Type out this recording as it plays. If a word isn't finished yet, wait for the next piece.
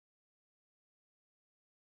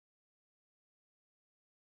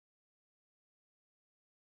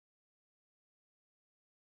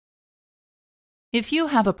If you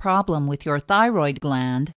have a problem with your thyroid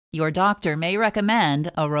gland, your doctor may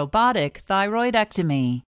recommend a robotic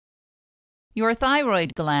thyroidectomy. Your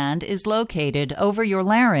thyroid gland is located over your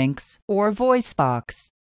larynx or voice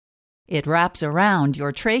box. It wraps around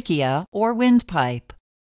your trachea or windpipe.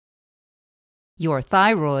 Your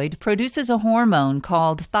thyroid produces a hormone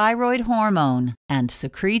called thyroid hormone and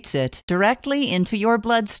secretes it directly into your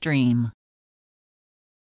bloodstream.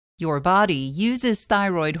 Your body uses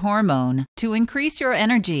thyroid hormone to increase your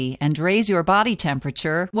energy and raise your body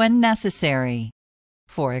temperature when necessary.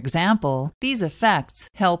 For example, these effects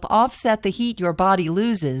help offset the heat your body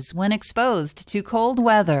loses when exposed to cold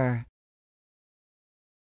weather.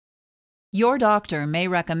 Your doctor may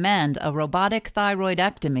recommend a robotic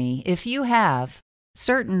thyroidectomy if you have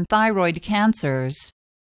certain thyroid cancers,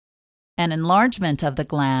 an enlargement of the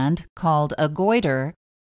gland called a goiter,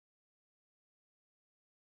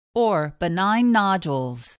 or benign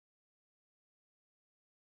nodules.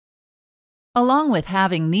 Along with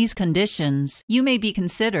having these conditions, you may be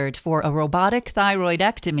considered for a robotic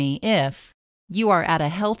thyroidectomy if you are at a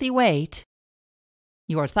healthy weight,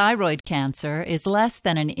 your thyroid cancer is less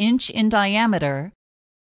than 1 inch in diameter,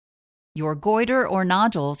 your goiter or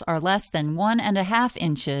nodules are less than 1.5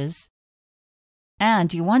 inches,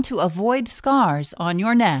 and you want to avoid scars on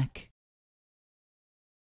your neck.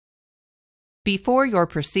 Before your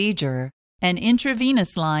procedure, an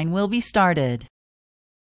intravenous line will be started.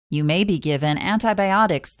 You may be given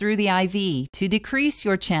antibiotics through the IV to decrease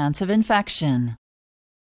your chance of infection.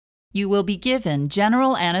 You will be given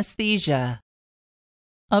general anesthesia.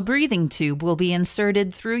 A breathing tube will be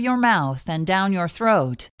inserted through your mouth and down your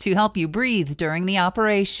throat to help you breathe during the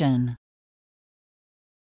operation.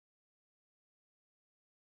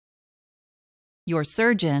 Your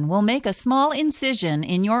surgeon will make a small incision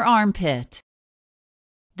in your armpit.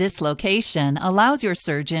 This location allows your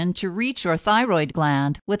surgeon to reach your thyroid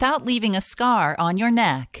gland without leaving a scar on your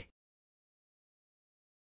neck.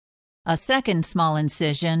 A second small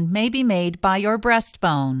incision may be made by your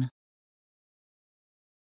breastbone.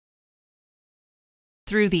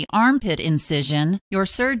 Through the armpit incision, your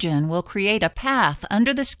surgeon will create a path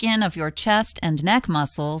under the skin of your chest and neck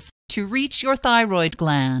muscles to reach your thyroid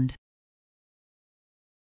gland.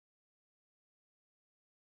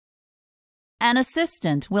 An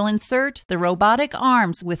assistant will insert the robotic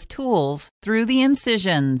arms with tools through the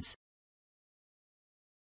incisions.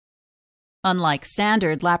 Unlike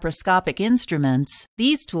standard laparoscopic instruments,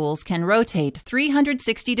 these tools can rotate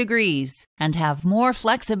 360 degrees and have more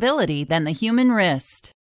flexibility than the human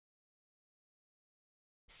wrist.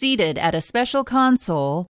 Seated at a special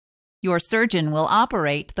console, your surgeon will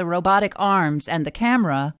operate the robotic arms and the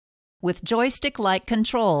camera with joystick-like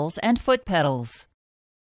controls and foot pedals.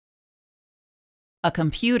 A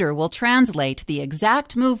computer will translate the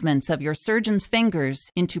exact movements of your surgeon's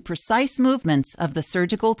fingers into precise movements of the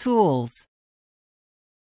surgical tools.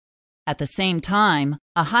 At the same time,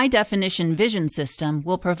 a high-definition vision system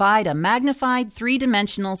will provide a magnified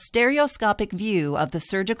three-dimensional stereoscopic view of the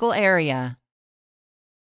surgical area.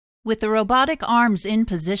 With the robotic arms in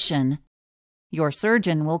position, your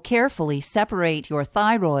surgeon will carefully separate your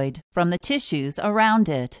thyroid from the tissues around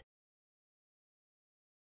it.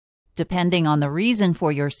 Depending on the reason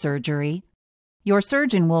for your surgery, your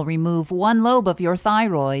surgeon will remove one lobe of your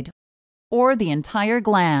thyroid or the entire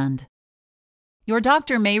gland. Your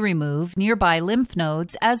doctor may remove nearby lymph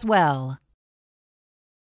nodes as well.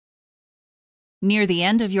 Near the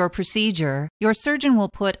end of your procedure, your surgeon will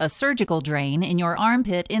put a surgical drain in your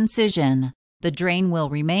armpit incision. The drain will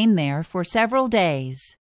remain there for several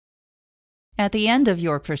days. At the end of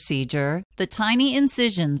your procedure, the tiny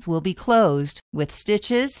incisions will be closed with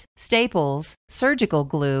stitches, staples, surgical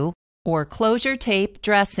glue, or closure tape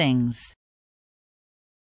dressings.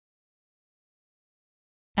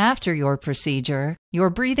 After your procedure, your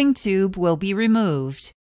breathing tube will be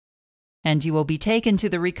removed, and you will be taken to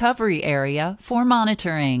the recovery area for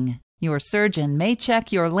monitoring. Your surgeon may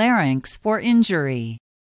check your larynx for injury.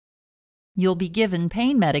 You'll be given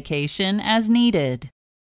pain medication as needed.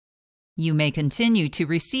 You may continue to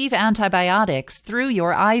receive antibiotics through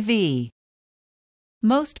your IV.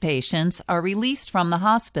 Most patients are released from the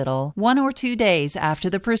hospital 1 or 2 days after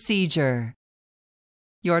the procedure.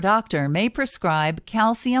 Your doctor may prescribe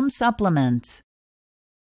calcium supplements.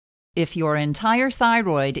 If your entire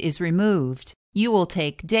thyroid is removed, you will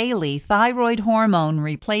take daily thyroid hormone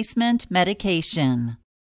replacement medication.